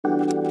It's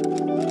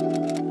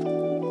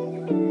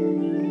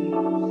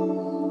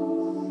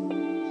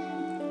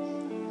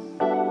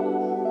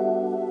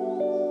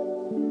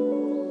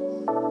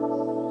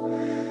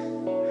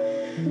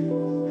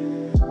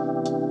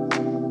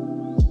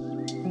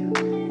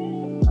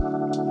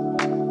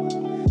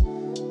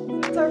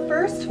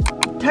our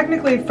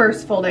technically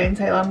first full day in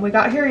Salem. We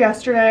got here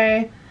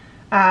yesterday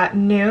at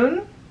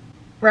noon,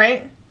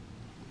 right?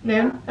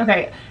 Noon?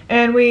 Okay.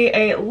 And we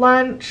ate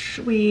lunch.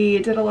 We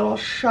did a little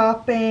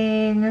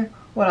shopping.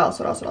 What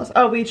else?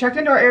 Oh, we checked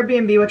into our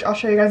Airbnb, which I'll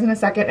show you guys in a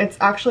second. It's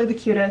actually the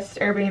cutest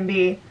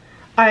Airbnb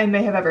I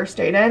may have ever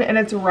stayed in, and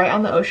it's right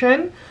on the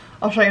ocean.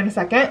 I'll show you in a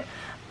second.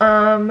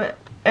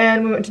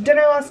 And we went to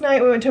dinner last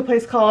night. We went to a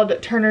place called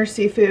Turner's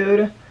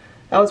Seafood.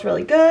 That was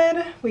really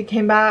good. We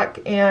came back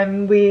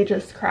and we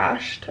just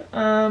crashed.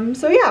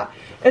 So yeah,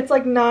 it's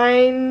like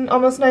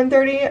almost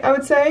 9:30, I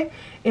would say.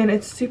 And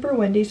it's super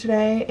windy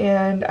today,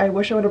 and I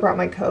wish I would have brought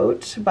my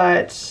coat,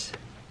 but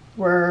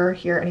we're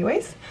here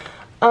anyways.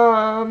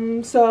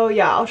 So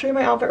yeah, I'll show you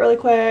my outfit really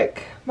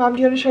quick. Mom,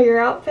 do you want to show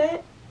your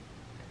outfit?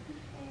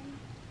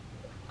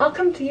 I'll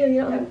come to you,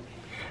 you don't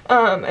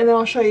and then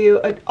I'll show you,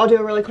 I'll do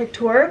a really quick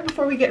tour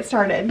before we get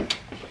started.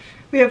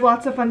 We have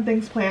lots of fun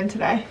things planned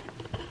today.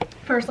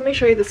 First, let me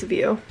show you this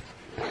view.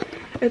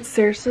 It's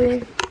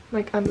seriously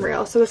like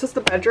unreal. So this is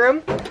the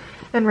bedroom,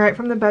 and right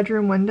from the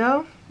bedroom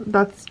window,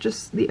 that's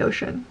just the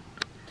ocean.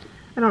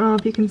 I don't know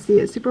if you can see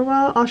it super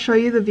well. I'll show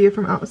you the view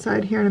from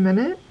outside here in a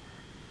minute,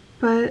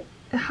 but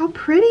how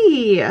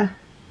pretty! It's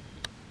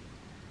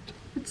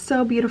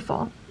so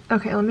beautiful.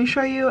 Okay, let me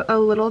show you a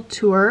little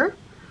tour,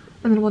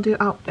 and then we'll do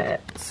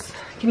outfits.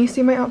 Can you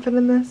see my outfit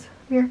in this?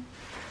 Here.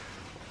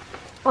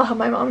 I'll have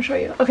my mom show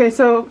you. Okay,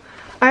 so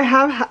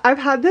I've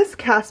had this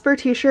Casper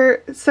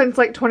t-shirt since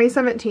like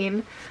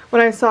 2017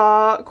 when I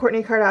saw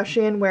Kourtney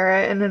Kardashian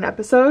wear it in an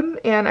episode,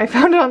 and I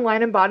found it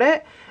online and bought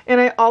it, and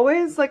I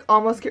always like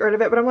almost get rid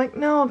of it, but I'm like,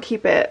 no, I'll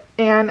keep it.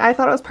 And I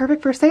thought it was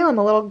perfect for Salem,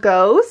 a little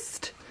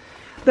ghost.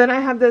 Then I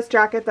have this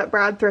jacket that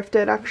Brad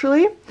thrifted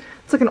actually.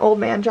 It's like an old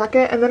man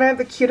jacket, and then I have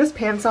the cutest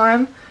pants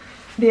on.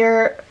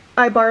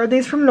 I borrowed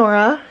these from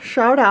Nora,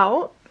 shout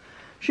out.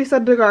 She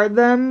said to guard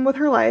them with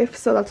her life,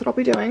 so that's what I'll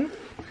be doing.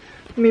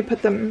 Let me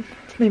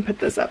put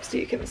this up so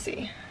you can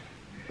see.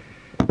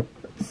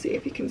 Let's see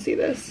if you can see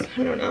this.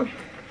 I don't know.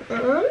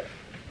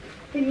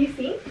 Can you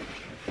see?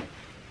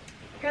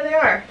 Here they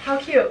are. How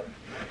cute.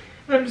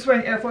 And I'm just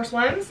wearing Air Force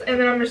Ones, and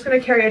then I'm just gonna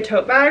carry a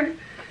tote bag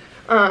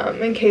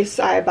in case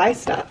I buy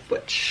stuff,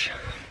 which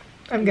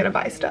I'm gonna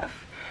buy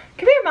stuff.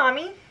 Come here,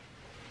 mommy.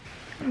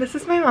 This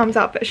is my mom's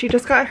outfit. She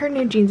just got her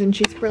new jeans and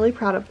she's really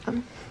proud of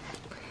them.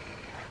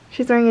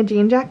 She's wearing a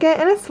jean jacket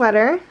and a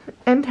sweater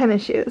and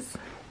tennis shoes.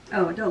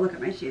 Oh, don't look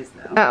at my shoes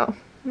though. Oh,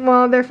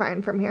 well, they're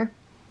fine from here.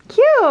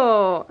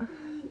 Cute!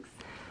 Thanks.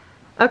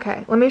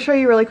 Okay, let me show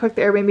you really quick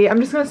the Airbnb. I'm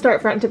just gonna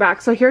start front to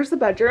back. So here's the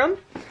bedroom.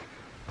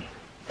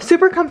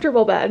 Super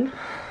comfortable bed.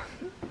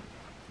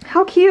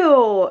 How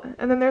cute!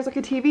 And then there's like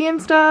a TV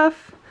and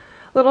stuff.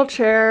 Little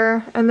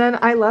chair. And then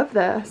I love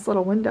this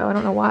little window. I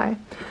don't know why.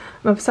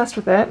 I'm obsessed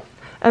with it.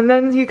 And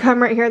then you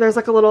come right here, there's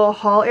like a little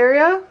hall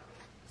area.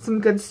 Some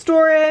good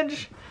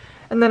storage.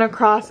 And then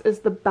across is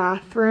the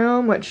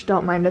bathroom, which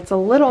don't mind, it's a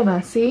little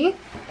messy.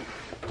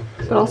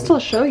 But I'll still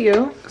show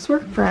you, because we're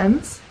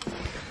friends.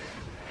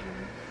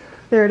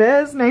 There it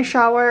is, nice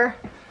shower.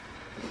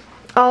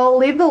 I'll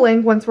leave the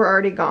link once we're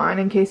already gone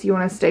in case you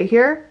want to stay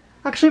here.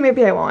 Actually,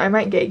 maybe I won't. I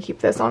might gatekeep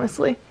this,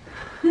 honestly.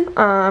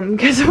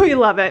 Because we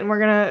love it and we're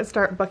going to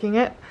start booking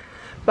it.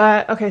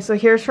 But, okay, so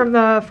here's from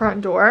the front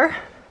door.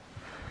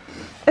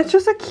 It's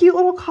just a cute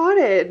little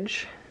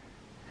cottage.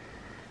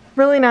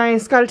 Really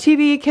nice. Got a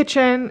TV,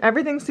 kitchen,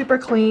 everything's super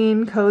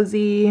clean,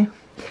 cozy.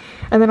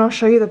 And then I'll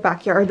show you the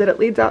backyard that it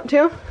leads out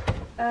to.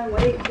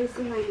 Wait, this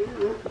is my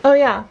hat. Oh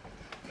yeah.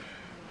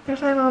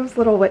 There's my mom's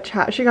little witch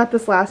hat. She got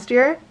this last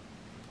year.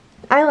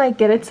 I like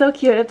it. It's so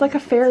cute. It's like a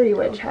fairy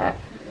witch hat.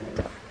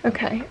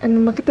 Okay,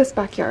 and look at this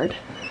backyard.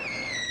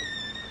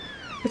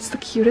 It's the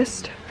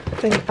cutest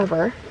thing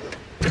ever.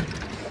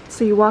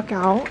 So you walk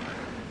out,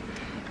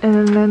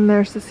 and then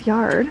there's this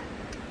yard.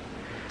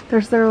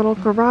 There's their little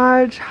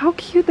garage. How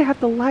cute, they have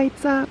the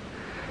lights up.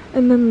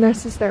 And then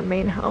this is their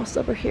main house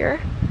over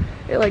here.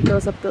 It like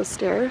goes up those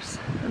stairs,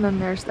 and then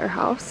there's their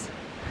house.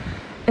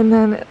 And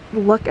then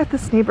look at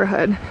this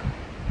neighborhood.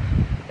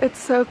 It's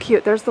so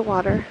cute. There's the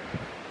water.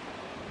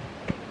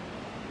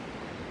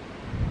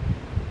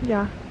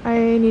 Yeah, I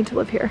need to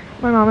live here.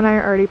 My mom and I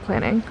are already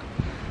planning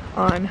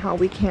on how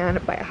we can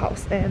buy a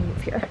house and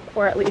move here,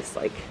 or at least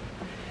like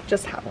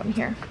just have one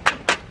here.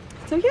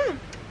 So yeah.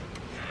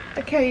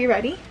 Okay, are you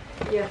ready?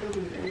 Yeah,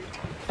 I'm ready.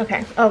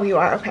 Okay. Oh, you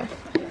are? Okay.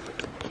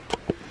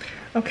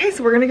 Okay,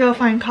 so we're gonna go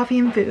find coffee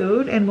and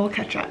food and we'll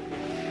catch up.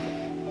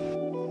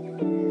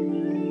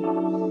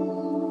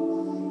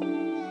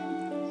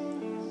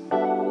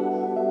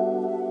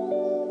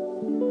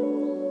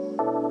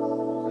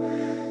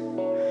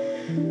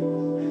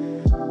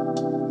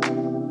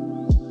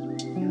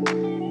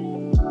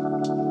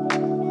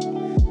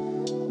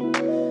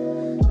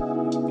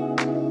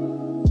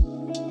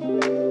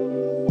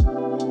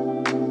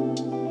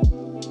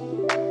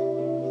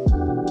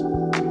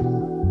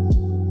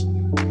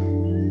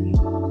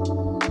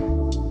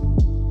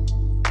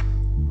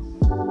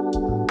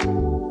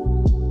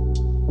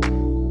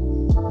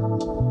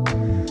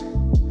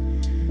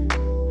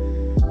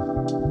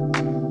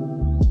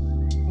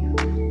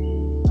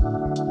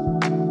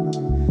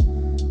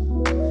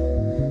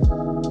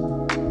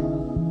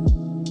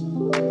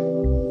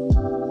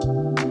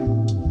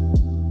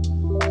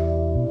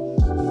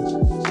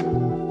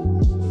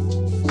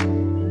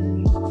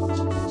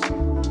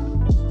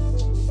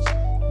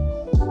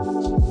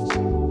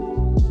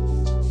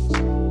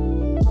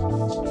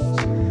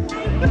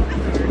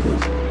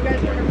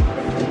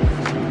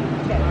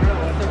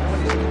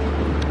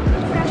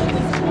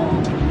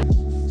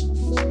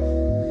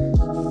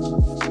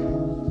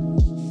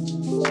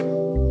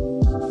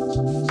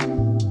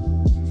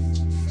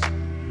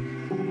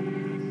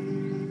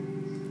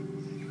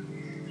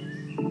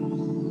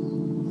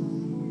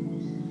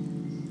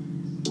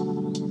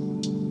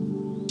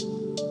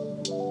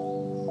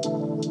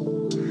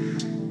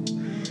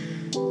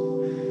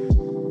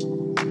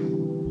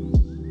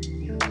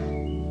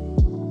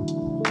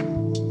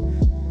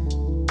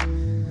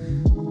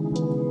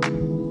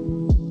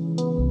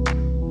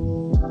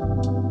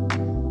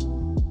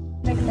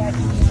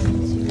 that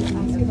you wanted to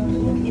ask about or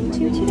look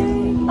into today?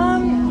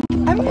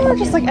 I'm more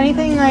just like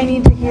anything I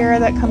need to hear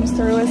that comes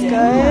through is good.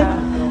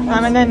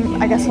 And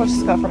then I guess we'll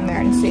just go from there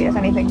and see if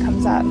anything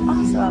comes up.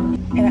 Awesome.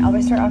 And I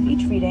always start off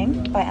each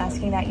reading by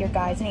asking that your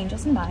guides and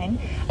angels in mind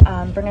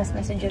bring us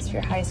messages for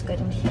your highest good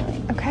and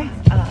healing. Okay.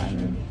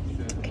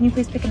 Can you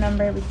please pick a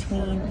number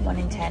between 1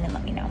 and 10 and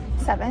let me know?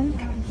 7. I'm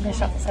going to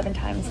shuffle 7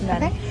 times and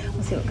then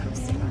we'll see what comes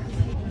through.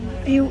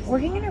 Are you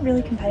working in a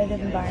really competitive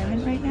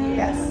environment right now?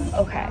 Yes.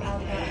 Okay.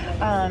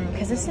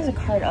 Because this is a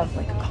card of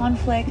like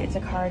conflict. It's a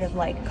card of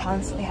like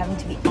constantly having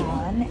to be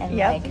on and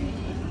like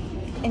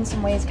in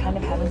some ways kind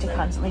of having to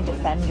constantly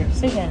defend your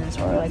decisions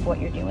or like what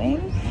you're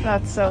doing.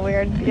 That's so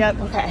weird. Yep.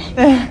 Okay.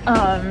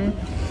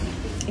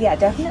 Yeah,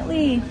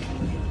 definitely.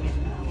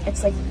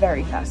 It's like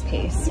very fast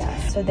paced.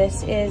 So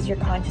this is your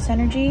conscious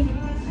energy.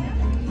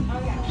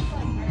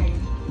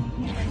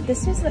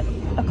 This is a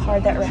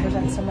card that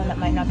represents someone that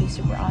might not be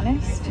super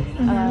honest.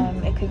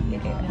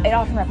 It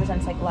often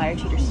represents like liar,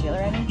 cheater, stealer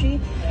energy.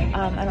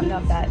 I don't know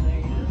if that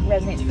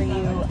resonates for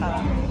you,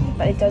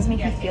 but it does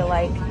make me feel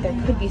like there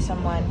could be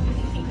someone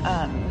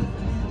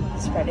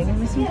spreading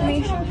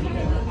misinformation.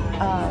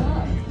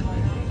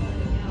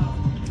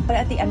 But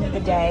at the end of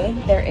the day,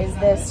 there is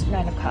this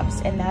 9 of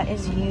Cups, and that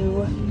is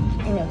you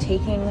know,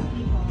 taking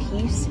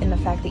peace in the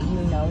fact that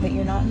you know that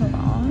you're not in the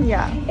wrong.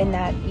 Yeah. And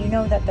that you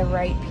know that the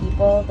right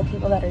people, the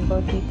people that are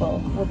your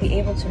people, will be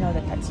able to know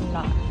that that's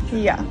not.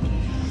 Yeah.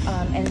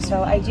 And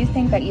so I do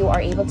think that you are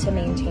able to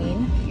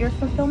maintain your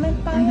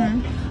fulfillment by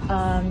it.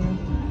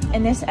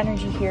 And this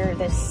energy here,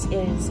 this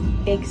is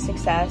big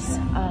success,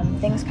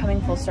 things coming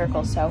full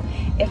circle. So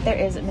if there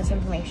is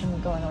misinformation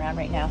going around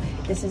right now,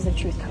 this is the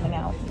truth coming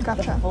out,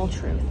 the full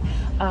truth.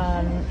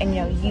 And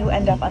you know, you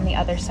end up on the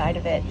other side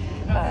of it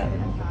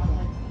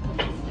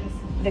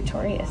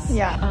victorious.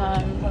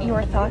 Yeah.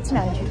 Your thoughts and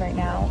attitude right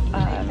now,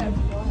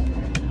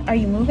 are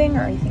you moving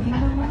or are you thinking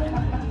about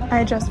moving?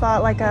 I just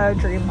bought like a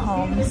dream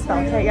home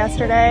spell kit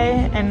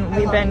yesterday, and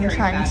we've been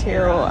trying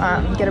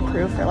to get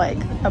approved for like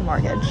a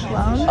mortgage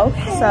loan.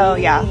 Okay. So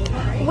yeah.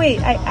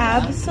 Wait, I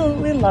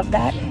absolutely love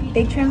that.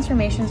 Big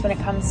transformations when it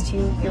comes to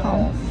your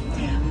home.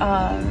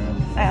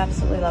 I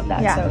absolutely love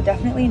that. Yeah. So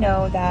definitely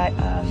know that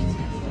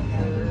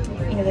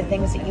you know, the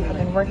things that you have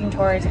been working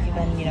towards, if you've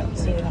been, you know,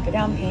 saving up a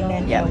down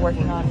payment, you know,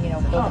 working on, you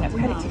know, building up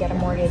credit to get a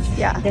mortgage.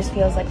 Yeah. This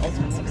feels like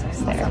ultimate success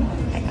there.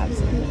 I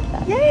absolutely love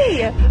that.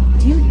 Yay!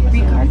 Do you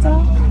read cards at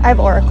all? I have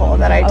Oracle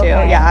that I do.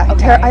 Okay. Yeah.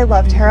 Okay. I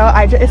love tarot.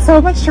 It's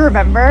so much to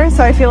remember,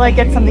 so I feel like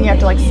it's something you have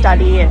to like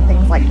study and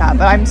things like that,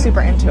 but I'm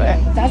super into it.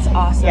 That's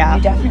awesome. Yeah.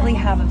 You definitely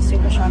have a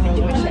super strong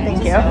intuition.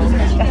 Thank you.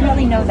 So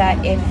definitely know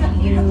that if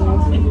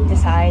you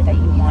decide that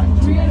you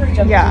want to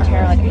jump into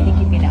tarot, like, I think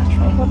you'd be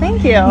natural. Well,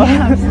 thank you.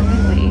 Yeah,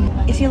 absolutely.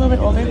 Is he a little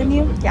bit older than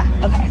you? Yeah.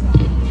 Okay.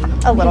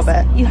 A little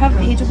bit. You have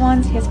Page of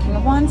Wands, he has King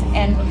of Wands,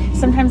 and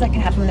sometimes that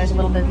can happen when there's a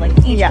little bit of like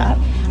age gap.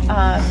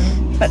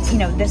 But you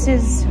know, this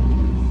is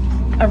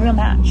a real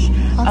match.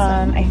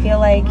 Awesome. I feel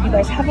like you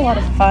guys have a lot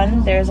of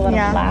fun. There's a lot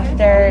of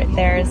laughter.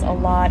 There's a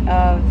lot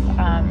of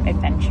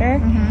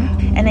adventure.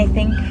 And I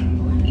think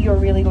you're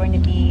really going to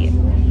be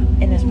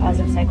in this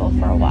positive cycle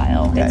for a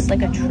while. Good. It's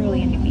like a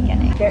truly new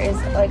beginning. There is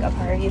like a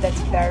part of you that's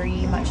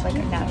very much like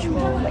a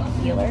natural like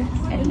healer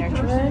and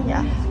nurturer.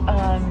 Yeah.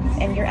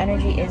 And your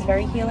energy is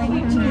very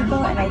healing to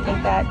people, and I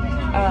think that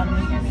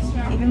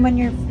even when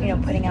you're, you know,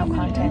 putting out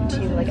content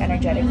too, like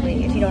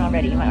energetically, if you don't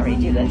already, you might already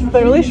do this.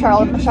 Literally,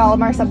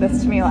 Shalimar said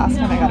this to me last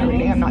time I got a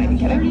reading. I'm not even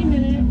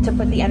kidding. To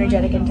put the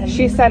energetic intention.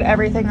 She said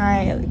everything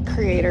I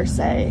create or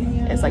say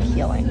is like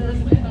healing.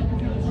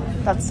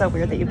 That's so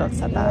weird that you both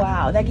said that.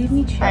 Wow, that gave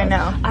me chills. I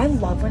know. I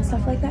love when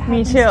stuff like that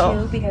happens. Me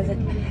too. Because it,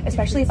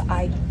 especially if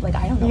I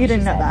don't know. You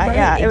didn't know that, right?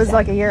 yeah. Exactly. It was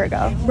like a year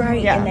ago.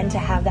 Right, yeah. and then to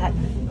have that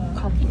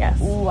confidence.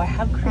 Yes. Ooh, I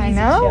have crazy I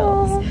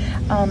know.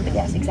 chills. But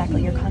yes,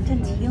 exactly. Your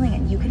content's healing,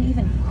 and you can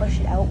even push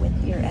it out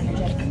with your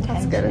energetic intention.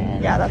 That's good.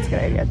 Yeah, that's a good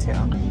idea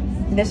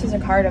too. This is a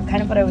card of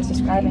kind of what I was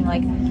describing,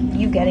 like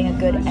you getting a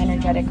good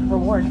energetic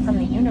reward from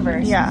the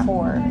universe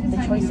for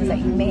the choices that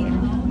you made.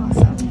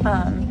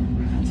 Awesome.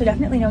 So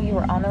definitely know you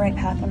were on the right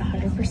path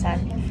 100%.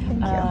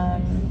 Thank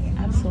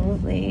you.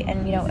 Absolutely.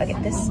 And you know,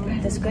 again,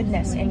 this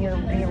goodness in your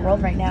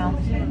world right now,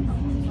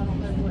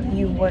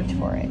 you worked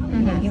for it.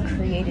 You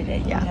created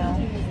it. You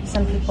know,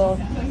 some people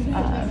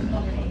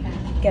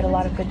get a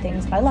lot of good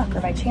things by luck or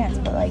by chance,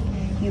 but like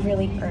you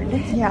really earned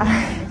it. Yeah.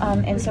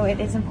 And so it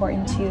is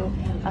important to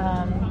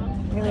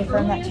really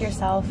affirm that to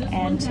yourself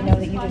and to know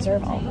that you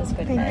deserve all this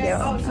goodness. Thank you.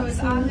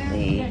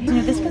 Absolutely. You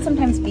know, this can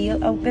sometimes be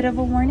a bit of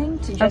a warning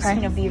to just,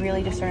 you know, be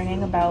really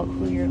discerning about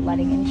who you're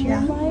letting into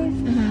your life.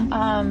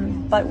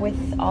 But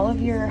with all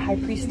of your High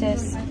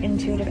Priestess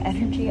intuitive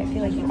energy, I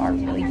feel like you are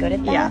really good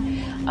at that.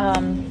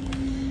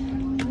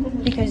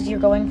 Because you're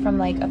going from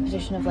like a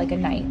position of like a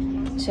knight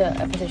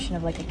to a position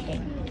of like a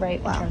king, right?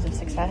 In terms of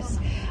success.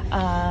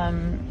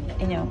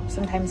 You know,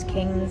 sometimes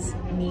kings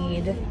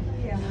need,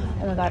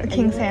 oh my god, a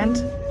king's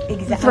hand.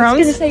 Exactly. Thrones? I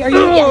was gonna say, are you?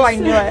 Oh, I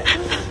knew it.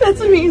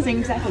 That's amazing.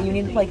 Exactly. You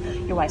need like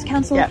your wise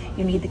counsel.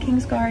 You need the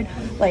King's Guard.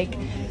 Like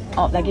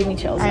Oh, that gave me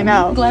chills. I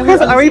know.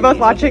 Because are we both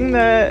watching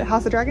the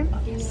House of Dragon?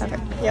 Yes. Okay.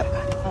 Yep.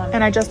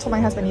 And I just told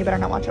my husband, you better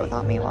not watch it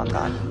without me while I'm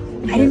gone.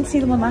 I didn't see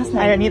the one last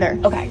night. I didn't either.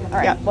 Okay. All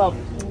right. Yep. Well,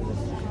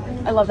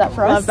 I love that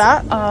for us. Love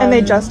that. And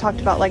they just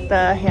talked about like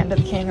the Hand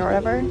of the King or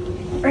whatever.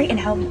 Right. And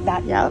how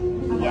that. Yep.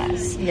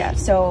 Yes.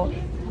 Yes. So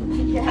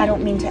I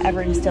don't mean to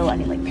ever instill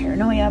any like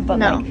paranoia, but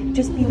like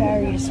just be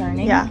very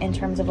discerning in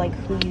terms of like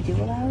who you do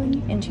allow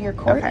into your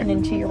court and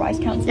into your wise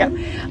counsel. Yep.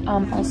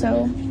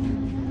 Also,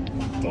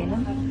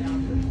 Damon.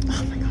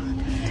 Oh my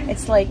god.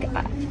 It's like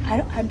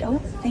I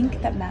don't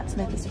think that Matt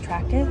Smith is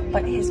attractive,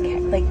 but his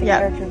like the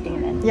character of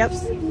Damon. Yep.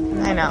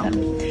 I know.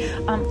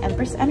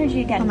 Empress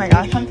energy again. Oh my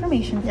gosh.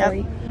 Confirmation for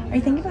you. Are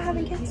you thinking about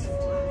having kids?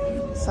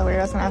 So weird.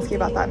 I was gonna ask you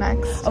about that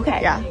next. Okay.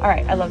 Yeah. All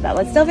right. I love that.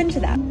 Let's delve into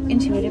that.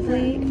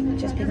 Intuitively,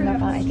 just picking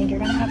up on, I think you're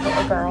gonna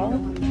have a girl.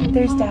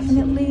 There's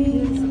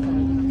definitely.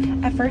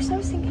 At first, I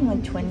was thinking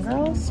like twin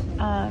girls,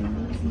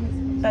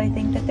 but I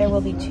think that there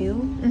will be two.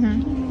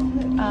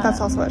 Mm-hmm.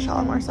 That's also what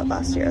Shalimar said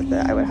last year,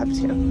 that I would have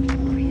two.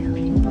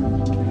 Really?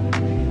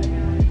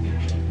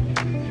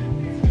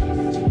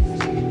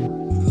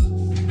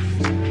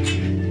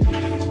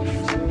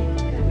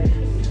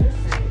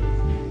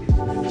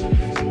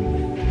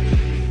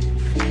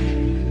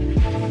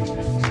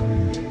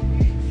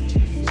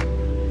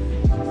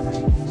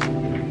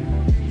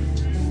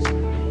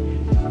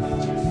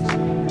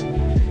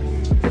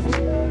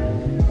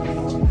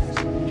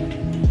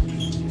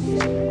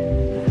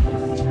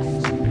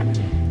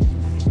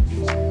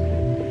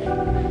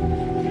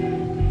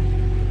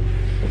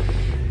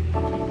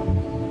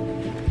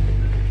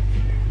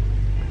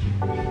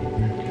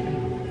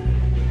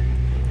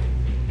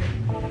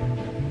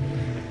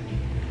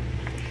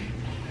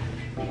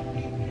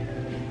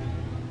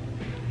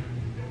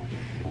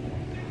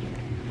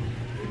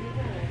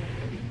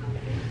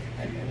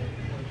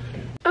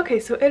 Okay,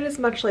 so it is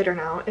much later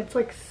now. It's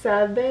like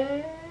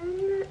 7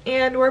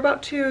 and we're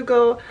about to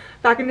go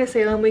back into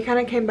Salem. We kind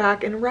of came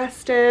back and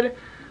rested.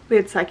 We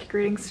had psychic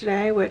readings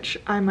today, which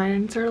I might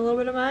insert a little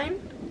bit of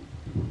mine.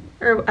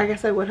 Or I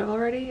guess I would have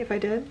already if I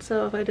did.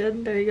 So if I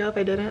did, there you go. If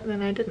I didn't,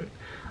 then I didn't.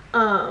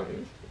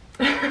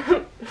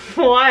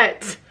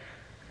 What?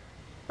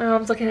 My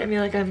mom's looking at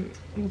me like I'm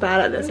bad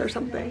at this or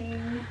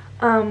something.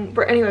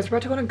 But anyways, we're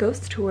about to go on a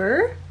ghost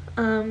tour.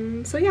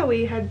 So yeah,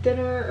 we had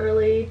dinner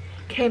early,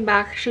 came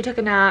back, she took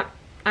a nap,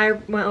 I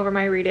went over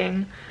my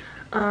reading,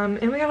 and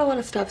we got a lot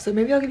of stuff, so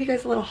maybe I'll give you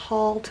guys a little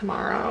haul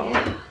tomorrow.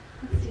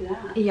 Let's do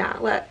that. Yeah,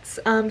 let's.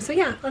 So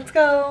yeah, let's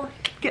go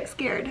get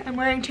scared. I'm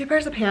wearing 2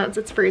 pairs of pants,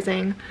 it's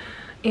freezing,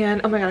 and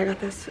oh my god, I got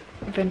this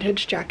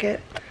vintage jacket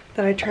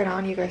that I tried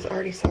on. You guys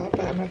already saw it,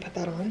 but I'm gonna put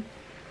that on.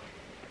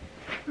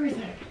 Where is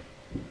it?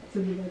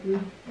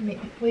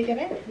 Will you get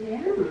it?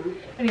 Yeah.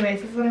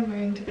 Anyways, this is what I'm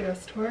wearing to the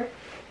ghost tour.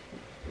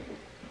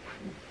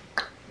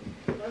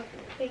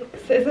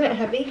 Thanks. Isn't it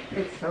heavy?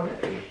 It's so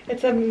heavy.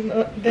 It's a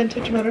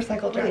vintage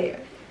motorcycle jacket.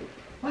 Wait.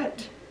 What?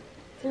 Is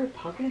there a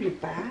pocket in the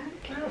back?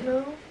 I don't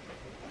know.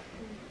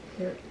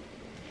 There.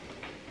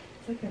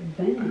 It's like a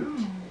vent.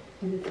 Oh.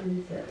 And it's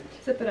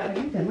unzipped. Zip it up. Have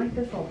you been like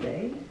this all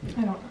day?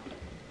 I don't know.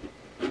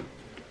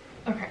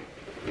 Okay.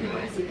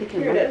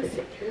 Here it is.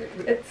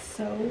 It's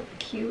so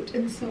cute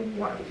and so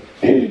warm.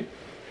 I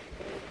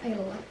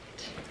love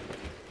it.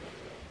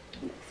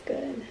 Looks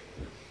good.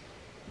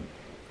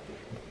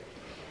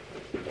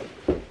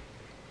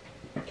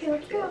 Okay,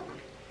 let's go.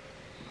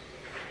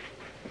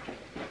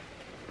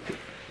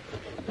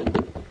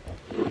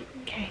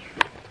 Okay,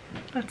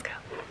 let's go.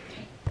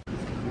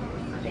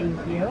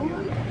 Thank you.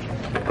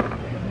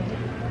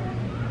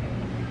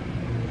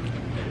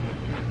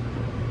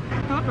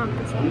 Not on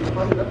this one.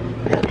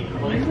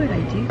 Why would I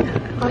do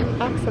that?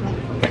 On accident.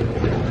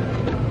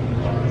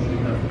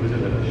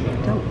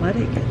 Don't let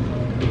it get.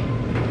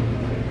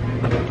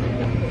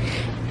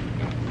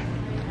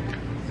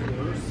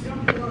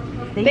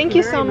 Thank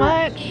you so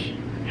much.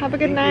 Have a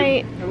good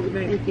night. Have a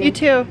good night. You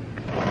too.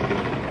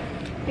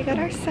 We got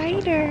our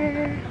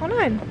cider. Hold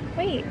on.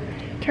 Wait.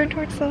 Turn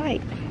towards the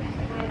light.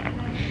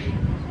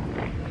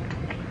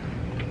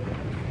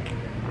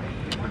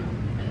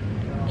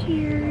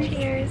 Cheers.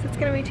 Cheers. It's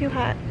gonna be too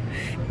hot.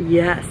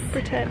 Yes.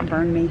 Pretend.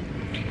 Burn me.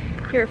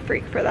 You're a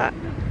freak for that.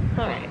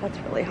 Alright. That's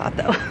really hot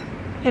though.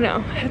 I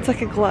know. It's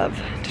like a glove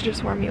to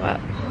just warm you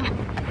up.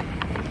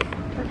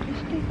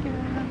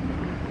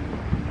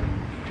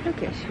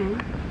 Okay, Sean.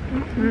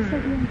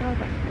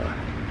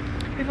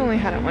 We've only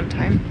had it one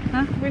time.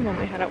 Huh? We've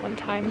only had it one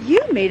time.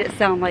 You made it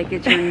sound like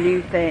it's your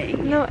new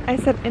thing. No, I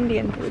said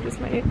Indian food is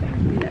my new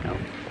thing. No.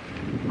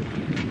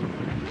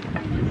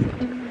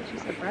 She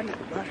said bread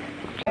and butter.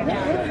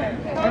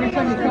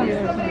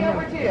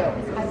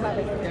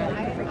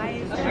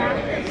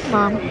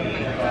 Mom.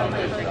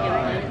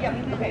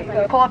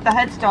 Pull up the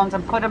headstones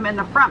and put them in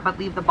the front, but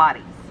leave the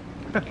bodies.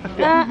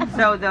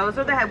 So those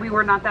are the head. We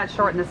were not that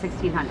short in the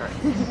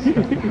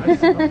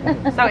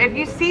 1600s. So if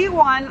you see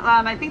one,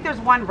 I think there's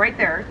one right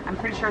there. I'm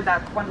pretty sure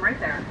that's one right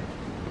there.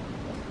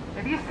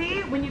 If you see,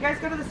 when you guys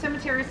go to the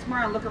cemeteries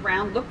tomorrow and look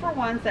around, look for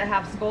ones that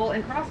have skull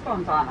and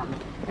crossbones on them.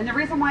 And the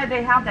reason why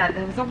they have that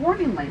is a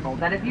warning label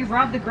that if you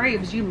rob the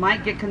graves, you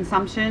might get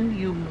consumption,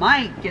 you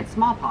might get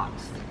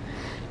smallpox,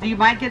 you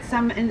might get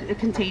some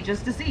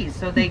contagious disease.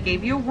 So they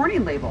gave you a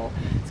warning label.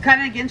 It's kind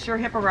of against your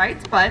HIPAA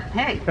rights, but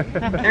hey,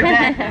 they're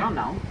dead. I don't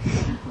know.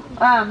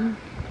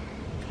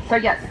 So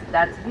yes,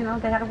 that's, you know,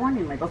 they had a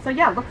warning label. So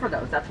yeah, look for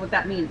those. That's what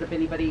that means if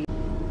anybody.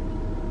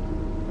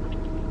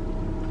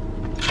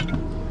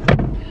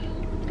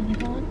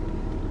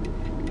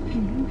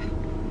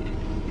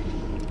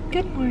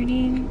 Good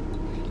morning.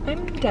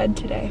 I'm dead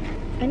today.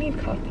 I need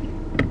coffee.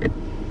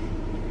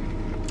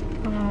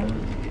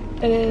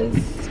 It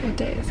is, what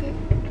day is it?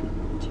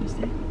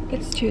 Tuesday.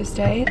 It's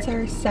Tuesday. It's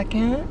our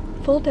second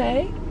full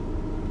day.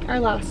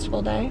 Our last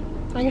full day.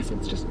 I guess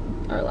it's just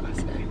our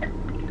last day.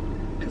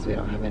 Because we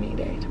don't have any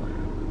day tomorrow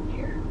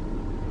here.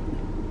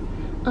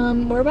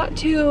 We're about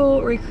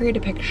to recreate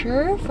a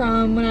picture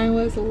from when I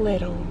was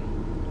little.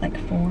 Like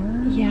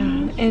 4?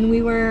 Yeah, and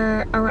we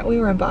were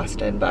in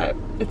Boston, but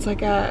it's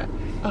like a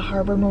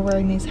harbor and we're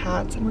wearing these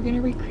hats and we're gonna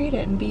recreate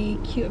it and be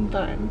cute and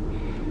fun.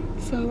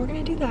 So we're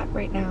gonna do that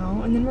right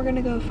now, and then we're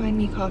gonna go find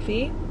me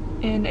coffee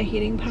and a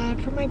heating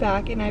pad for my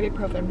back and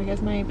ibuprofen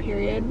because my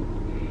period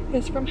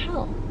is from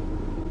hell.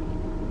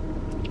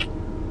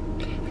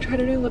 I tried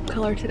a new lip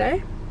color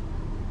today.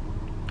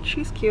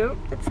 She's cute.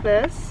 It's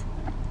this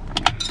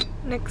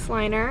NYX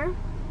liner,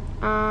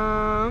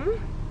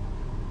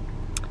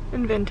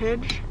 in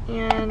Vintage,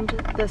 and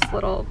this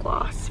little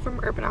gloss from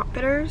Urban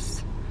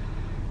Outfitters.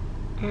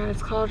 And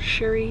it's called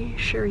Cherise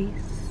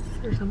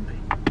or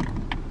something.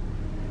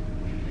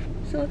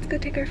 So let's go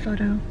take our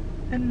photo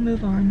and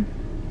move on.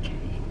 Okay.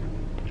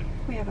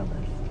 We have a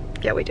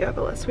list. Yeah, we do have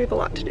a list. We have a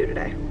lot to do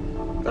today.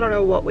 I don't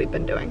know what we've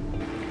been doing.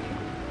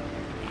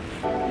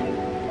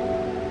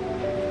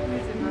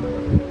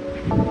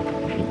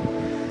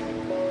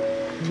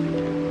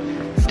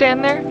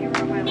 Stand there. You were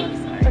on my left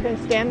side. Okay,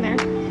 stand there.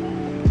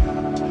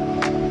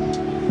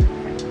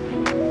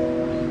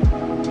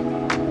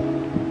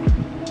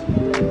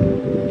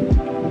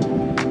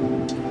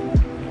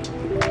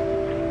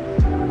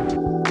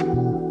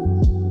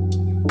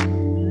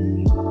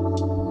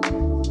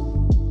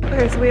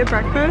 Okay, so we had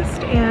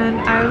breakfast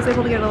and I was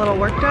able to get a little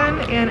work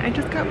done, and I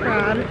just got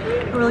Brad a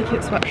really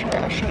cute sweatshirt.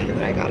 I'll show you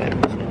what I got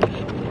him.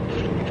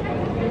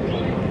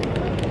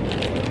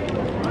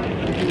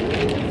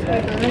 So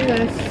I got him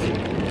this.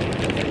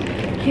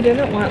 He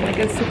didn't want like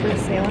a super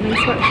Salem-y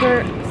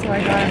sweatshirt, so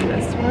I got him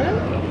this one.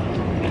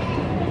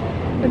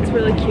 It's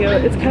really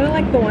cute. It's kind of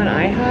like the one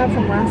I have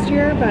from last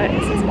year, but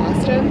it says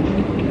Boston.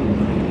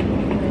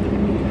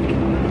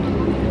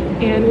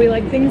 And we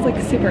like things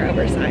like super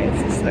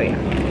oversized, so yeah.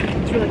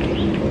 It's really cute.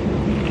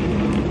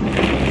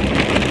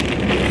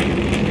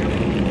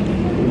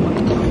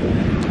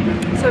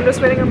 So I'm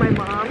just waiting on my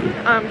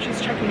mom.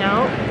 She's checking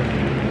out.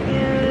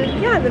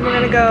 And yeah, then we're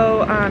gonna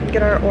go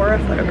get our aura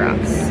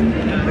photographs,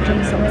 which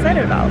I'm so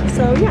excited about.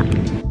 So yeah.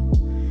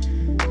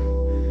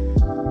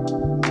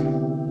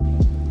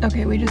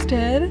 Okay, we just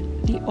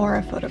did the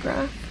aura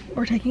photograph.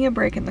 We're taking a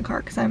break in the car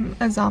because I'm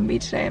a zombie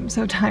today. I'm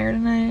so tired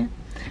and I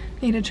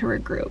needed to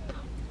regroup.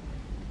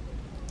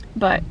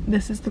 But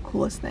this is the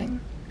coolest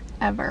thing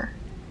ever.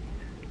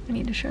 I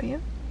need to show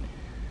you.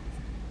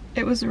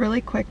 It was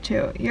really quick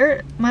too.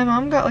 My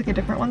mom got like a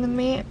different one than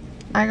me.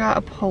 I got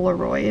a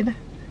Polaroid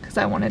because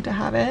I wanted to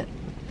have it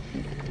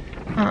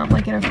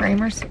like in a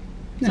frame or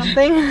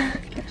something.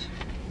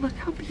 Look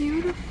how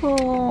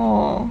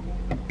beautiful.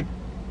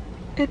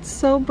 It's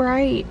so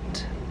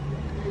bright.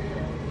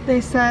 They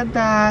said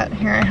that,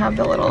 here I have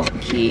the little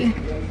key.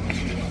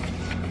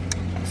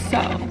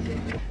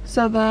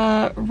 So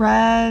the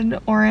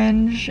red,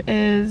 orange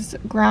is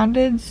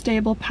grounded,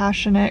 stable,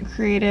 passionate,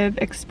 creative,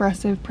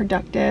 expressive,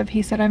 productive.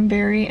 He said I'm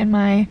very in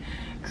my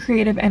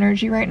creative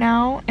energy right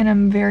now and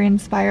I'm very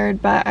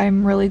inspired, but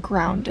I'm really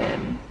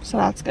grounded. So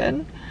that's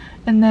good.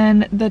 And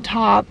then the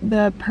top,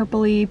 the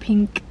purpley,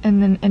 pink,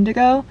 and then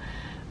indigo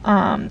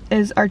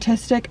is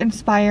artistic,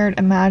 inspired,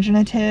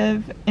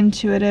 imaginative,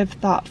 intuitive,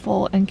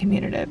 thoughtful, and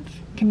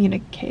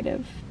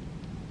communicative.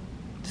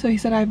 So he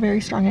said I have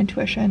very strong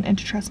intuition and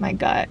to trust my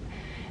gut,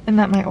 and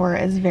that my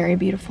aura is very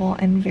beautiful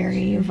and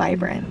very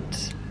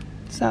vibrant.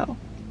 So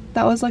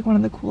that was like one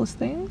of the coolest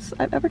things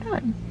I've ever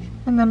done.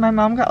 And then my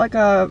mom got like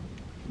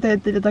they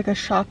did like a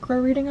chakra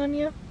reading on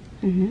you.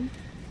 Mm-hmm.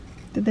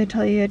 Did they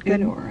tell you you had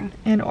good aura?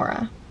 And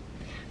aura.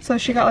 So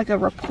she got like a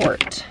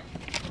report.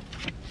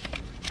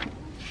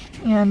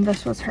 And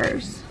this was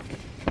hers.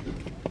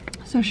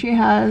 So she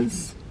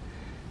has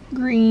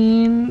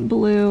green,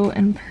 blue,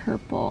 and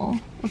purple.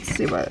 Let's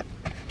see what.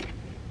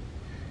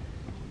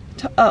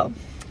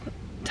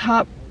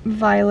 Top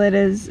violet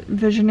is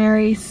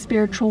visionary,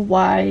 spiritual,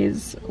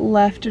 wise.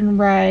 Left and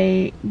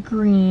right.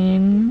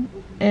 Green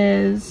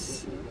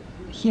is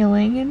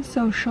healing and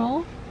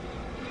social.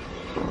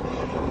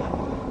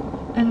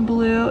 And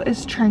blue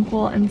is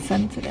tranquil and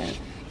sensitive.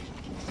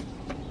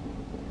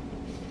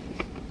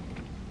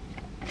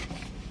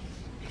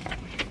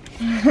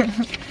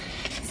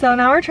 So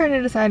now we're trying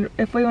to decide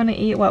if we want to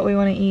eat, what we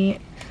want to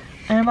eat.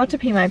 I'm about to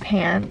pee my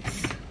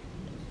pants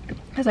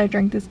because I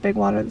drank this big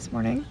water this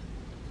morning.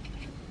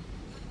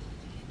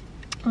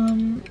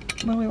 What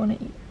do we want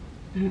to eat?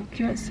 Do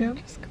you want soup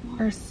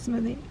or a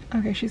smoothie?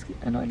 Okay, she's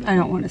annoyed with I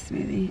don't me. want a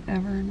smoothie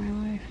ever in my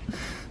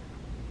life.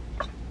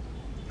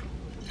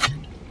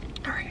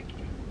 Alright,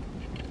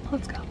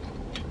 let's go.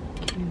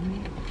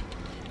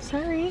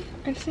 Sorry,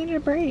 I just needed a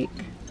break.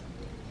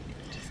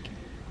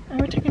 I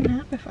would take a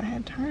nap if I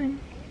had time.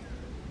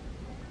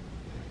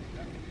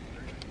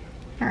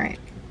 Alright,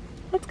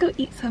 let's go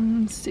eat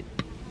some soup.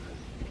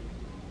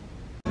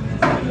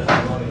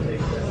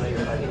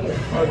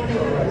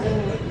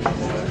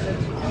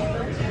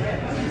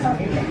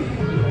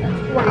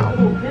 Wow.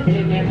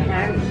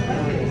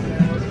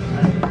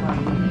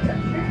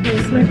 This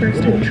is my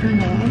first time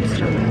trying a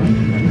lobster roll.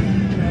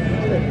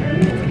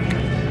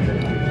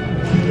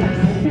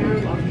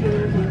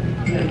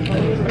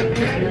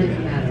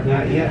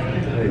 Not yet.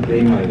 The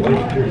day my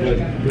wife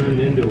turned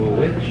into a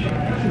witch.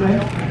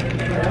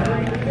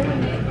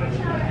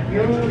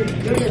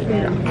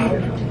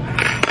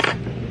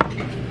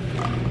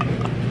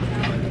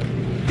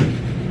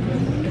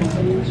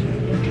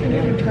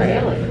 Try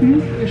it.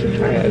 You should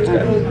try it. It's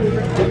good.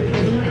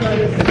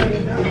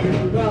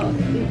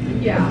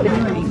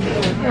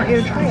 I want you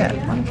to try it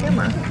on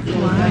camera.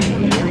 Why?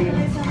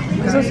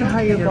 Because this is how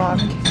you vlog.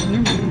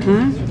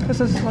 This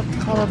is what's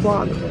called a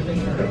vlog.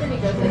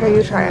 Here,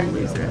 you try it.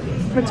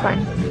 It's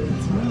fine.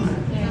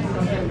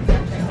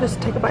 Just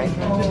take a bite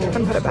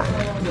and put it back.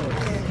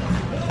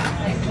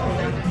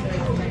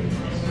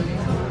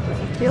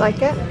 Do you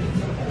like it?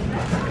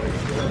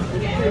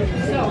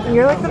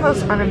 You're like the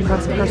most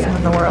unimpressed person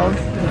in the world.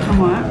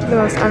 What? The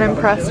most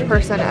unimpressed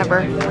person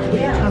ever.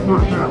 I'm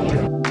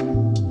not.